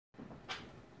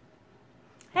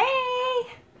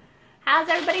How's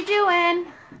everybody doing?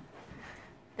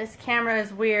 This camera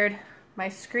is weird. My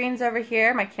screen's over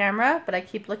here, my camera, but I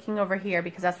keep looking over here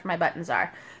because that's where my buttons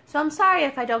are. So I'm sorry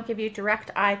if I don't give you direct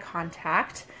eye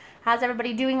contact. How's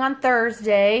everybody doing on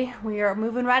Thursday? We are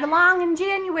moving right along in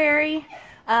January.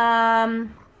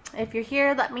 If you're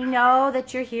here, let me know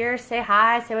that you're here. Say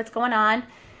hi, say what's going on.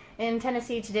 In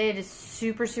Tennessee today, it is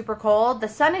super, super cold. The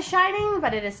sun is shining,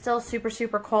 but it is still super,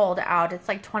 super cold out. It's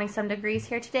like 20-some degrees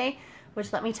here today,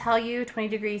 which let me tell you, 20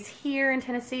 degrees here in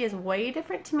Tennessee is way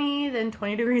different to me than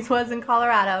 20 degrees was in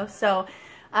Colorado. So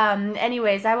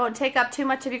anyways, I won't take up too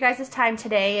much of you guys' time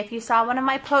today. If you saw one of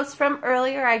my posts from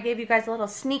earlier, I gave you guys a little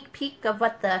sneak peek of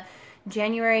what the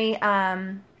January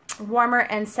warmer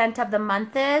and scent of the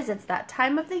month is. It's that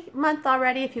time of the month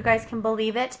already, if you guys can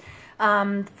believe it.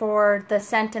 For the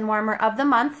scent and warmer of the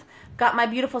month. Got my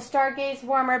beautiful Stargaze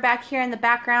warmer back here in the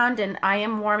background, and I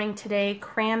am warming today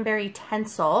Cranberry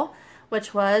Tencel,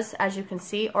 which was, as you can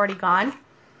see, already gone.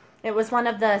 It was one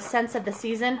of the scents of the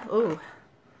season. Ooh,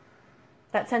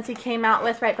 that Scentsy came out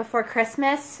with right before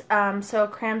Christmas. So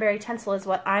Cranberry Tencel is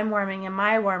what I'm warming in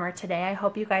my warmer today. I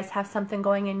hope you guys have something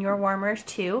going in your warmers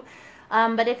too.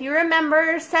 But if you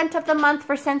remember, scent of the month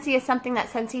for Scentsy is something that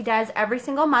Scentsy does every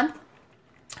single month.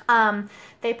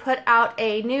 They put out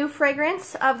a new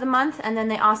fragrance of the month, and then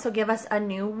they also give us a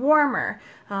new warmer,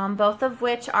 both of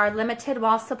which are limited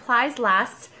while supplies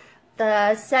last.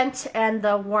 The scent and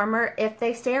the warmer, if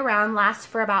they stay around, last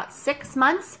for about 6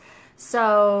 months.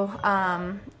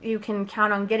 So you can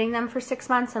count on getting them for 6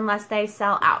 months unless they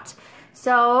sell out.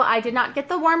 So I did not get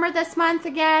the warmer this month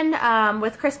again.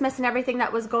 With Christmas and everything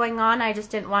that was going on, I just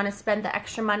didn't want to spend the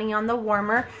extra money on the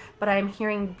warmer, but I'm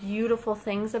hearing beautiful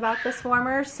things about this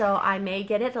warmer, so I may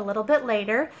get it a little bit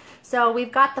later. So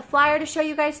we've got the flyer to show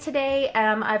you guys today.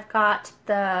 I've got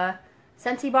the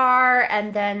Scentsy bar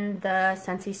and then the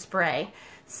Scentsy spray.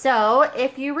 So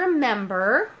if you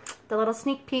remember, the little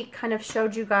sneak peek kind of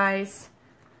showed you guys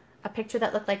a picture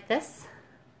that looked like this.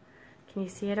 Can you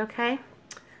see it okay?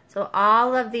 So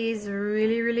all of these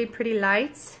really, really pretty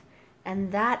lights,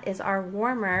 and that is our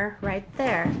warmer right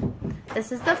there.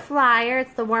 This is the flyer.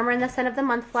 It's the warmer and the scent of the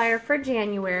month flyer for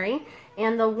January,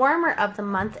 and the warmer of the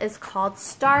month is called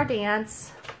Stardance.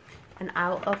 And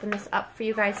I'll open this up for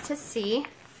you guys to see.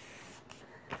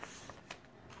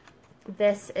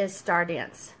 This is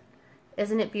Stardance.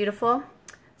 Isn't it beautiful?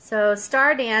 So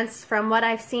Stardance, from what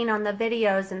I've seen on the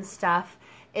videos and stuff,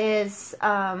 is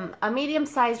a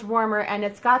medium-sized warmer, and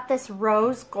it's got this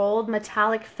rose gold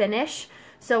metallic finish.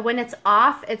 So when it's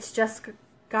off, it's just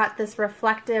got this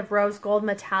reflective rose gold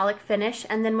metallic finish,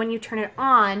 and then when you turn it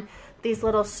on, these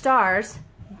little stars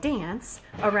dance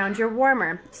around your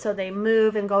warmer. So they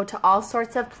move and go to all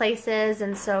sorts of places.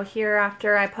 And so here,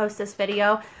 after I post this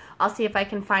video, I'll see if I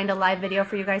can find a live video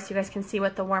for you guys so you guys can see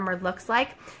what the warmer looks like.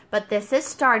 But this is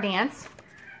Stardance.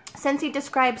 Scentsy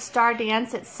describes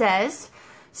Stardance, it says,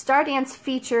 Stardance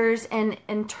features an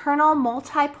internal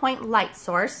multi-point light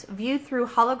source viewed through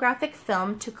holographic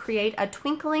film to create a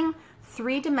twinkling,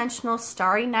 three-dimensional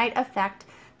starry night effect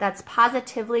that's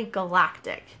positively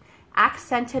galactic,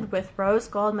 accented with rose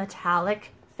gold metallic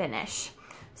finish.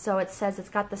 So it says it's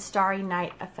got the starry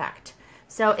night effect.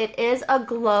 So it is a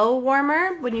glow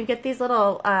warmer. When you get these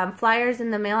little flyers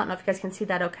in the mail, I don't know if you guys can see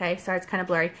that okay. Sorry, it's kind of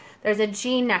blurry. There's a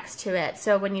G next to it.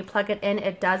 So when you plug it in,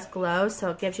 it does glow.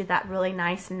 So it gives you that really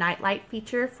nice nightlight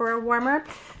feature for a warmer.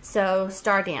 So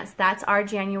Stardance, that's our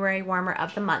January warmer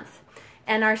of the month.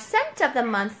 And our scent of the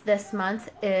month this month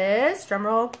is,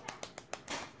 drumroll,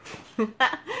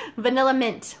 Vanilla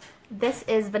Mint. This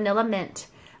is Vanilla Mint.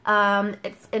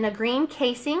 It's in a green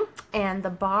casing, and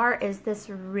the bar is this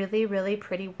really, really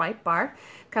pretty white bar.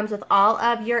 Comes with all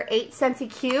of your 8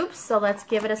 Scentsy cubes, so let's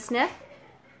give it a sniff.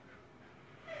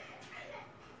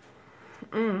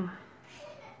 You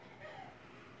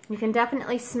can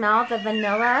definitely smell the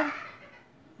vanilla,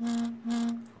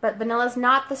 but vanilla's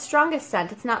not the strongest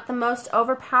scent. It's not the most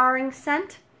overpowering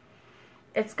scent.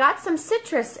 It's got some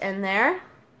citrus in there.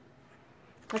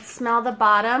 Let's smell the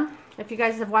bottom. If you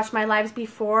guys have watched my lives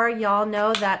before, y'all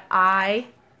know that I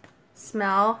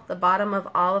smell the bottom of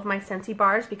all of my Scentsy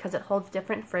bars because it holds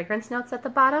different fragrance notes at the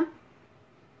bottom.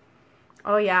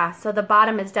 Oh yeah, so the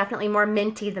bottom is definitely more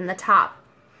minty than the top.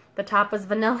 The top was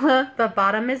vanilla, the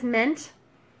bottom is mint.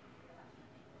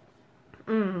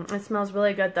 It smells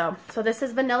really good though. So this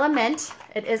is Vanilla Mint.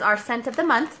 It is our scent of the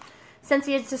month.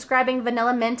 Scentsy is describing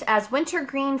Vanilla Mint as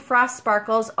wintergreen frost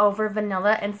sparkles over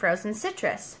vanilla and frozen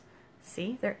citrus.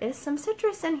 See, there is some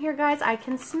citrus in here, guys. I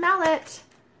can smell it.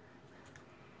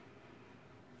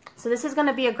 So this is going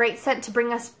to be a great scent to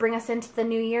bring us into the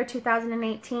new year,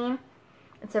 2018.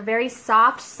 It's a very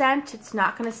soft scent. It's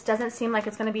not gonna, doesn't seem like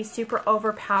it's gonna be super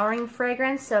overpowering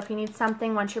fragrance. So if you need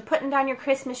something once you're putting down your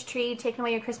Christmas tree, taking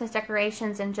away your Christmas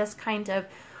decorations, and just kind of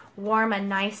warm a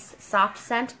nice soft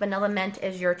scent, Vanilla Mint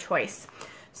is your choice.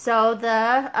 So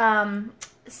the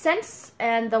scents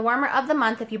and the warmer of the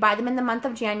month, if you buy them in the month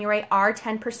of January, are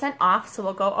 10% off. So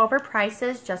we'll go over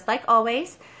prices just like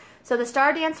always. So the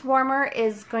Stardance Warmer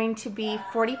is going to be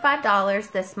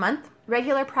 $45 this month.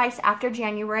 Regular price after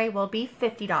January will be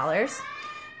 $50.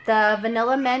 The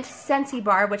Vanilla Mint Scentsy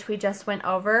bar, which we just went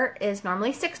over, is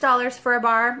normally $6 for a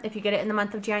bar. If you get it in the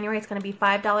month of January, it's going to be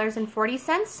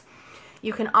 $5.40.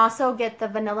 You can also get the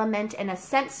Vanilla Mint in a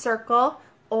scent circle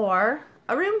or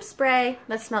a room spray.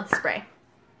 Let's smell the spray.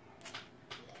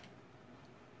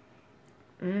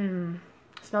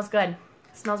 Smells good.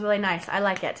 It smells really nice. I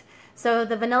like it. So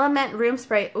the Vanilla Mint room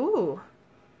spray, ooh,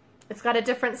 it's got a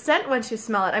different scent once you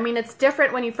smell it. I mean, it's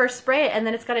different when you first spray it, and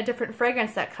then it's got a different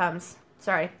fragrance that comes.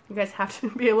 Sorry, you guys have to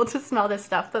be able to smell this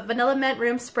stuff. But Vanilla Mint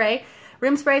room spray.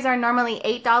 Room sprays are normally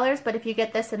 $8, but if you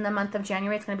get this in the month of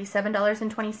January, it's going to be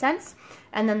 $7.20.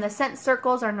 And then the scent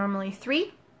circles are normally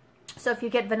 $3. So if you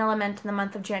get Vanilla Mint in the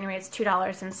month of January, it's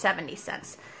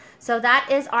 $2.70. So that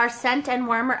is our scent and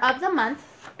warmer of the month.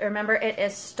 Remember, it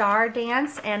is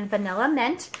Stardance and Vanilla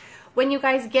Mint. When you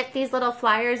guys get these little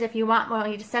flyers, if you want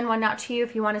me to send one out to you,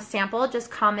 if you want a sample,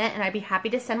 just comment and I'd be happy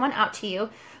to send one out to you.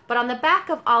 But on the back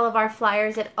of all of our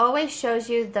flyers, it always shows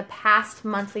you the past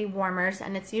monthly warmers,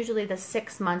 and it's usually the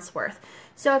 6 months worth.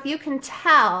 So if you can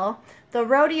tell, the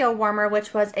Rodeo Warmer,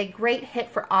 which was a great hit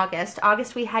for August,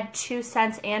 we had 2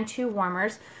 scents and 2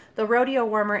 warmers. The Rodeo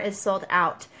Warmer is sold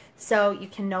out. So you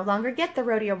can no longer get the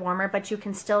Rodeo Warmer, but you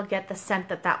can still get the scent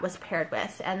that was paired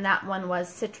with. And that one was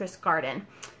Citrus Garden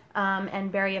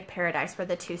and Berry of Paradise were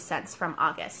the 2 scents from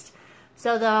August.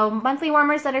 So the monthly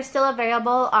warmers that are still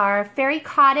available are Fairy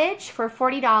Cottage for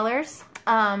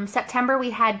 $40. September we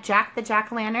had Jack the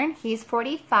Jack-o'-lantern. He's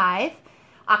 $45.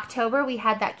 October we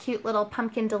had that cute little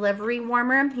pumpkin delivery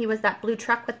warmer. He was that blue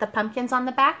truck with the pumpkins on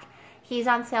the back. He's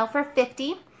on sale for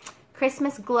 $50.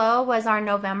 Christmas Glow was our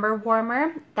November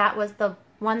warmer. That was the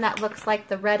one that looks like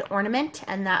the red ornament,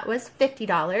 and that was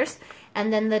 $50.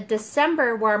 And then the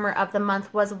December warmer of the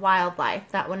month was Wildlife.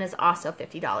 That one is also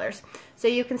 $50. So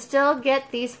you can still get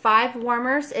these 5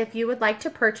 warmers if you would like to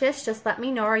purchase. Just let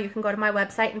me know, or you can go to my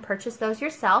website and purchase those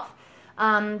yourself.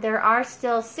 There are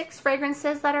still 6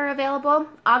 fragrances that are available.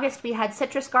 August we had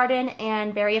Citrus Garden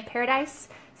and Berry of Paradise.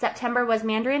 September was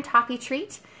Mandarin Toffee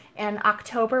Treat. And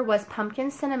October was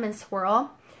Pumpkin Cinnamon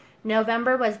Swirl.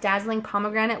 November was Dazzling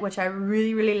Pomegranate, which I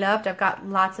really, really loved. I've got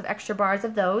lots of extra bars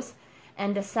of those.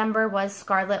 And December was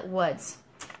Scarlet Woods.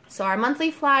 So our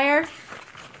monthly flyer,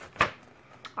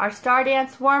 our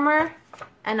Stardance Warmer,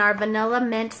 and our Vanilla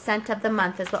Mint Scent of the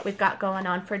Month is what we've got going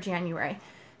on for January.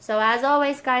 So as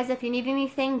always, guys, if you need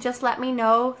anything, just let me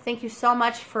know. Thank you so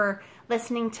much for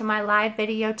listening to my live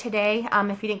video today.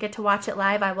 If you didn't get to watch it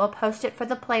live, I will post it for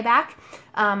the playback.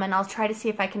 And I'll try to see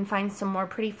if I can find some more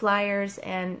pretty flyers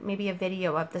and maybe a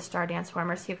video of the Stardance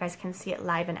Warmer so you guys can see it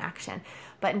live in action.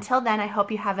 But until then, I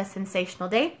hope you have a sensational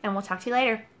day, and we'll talk to you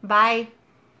later. Bye!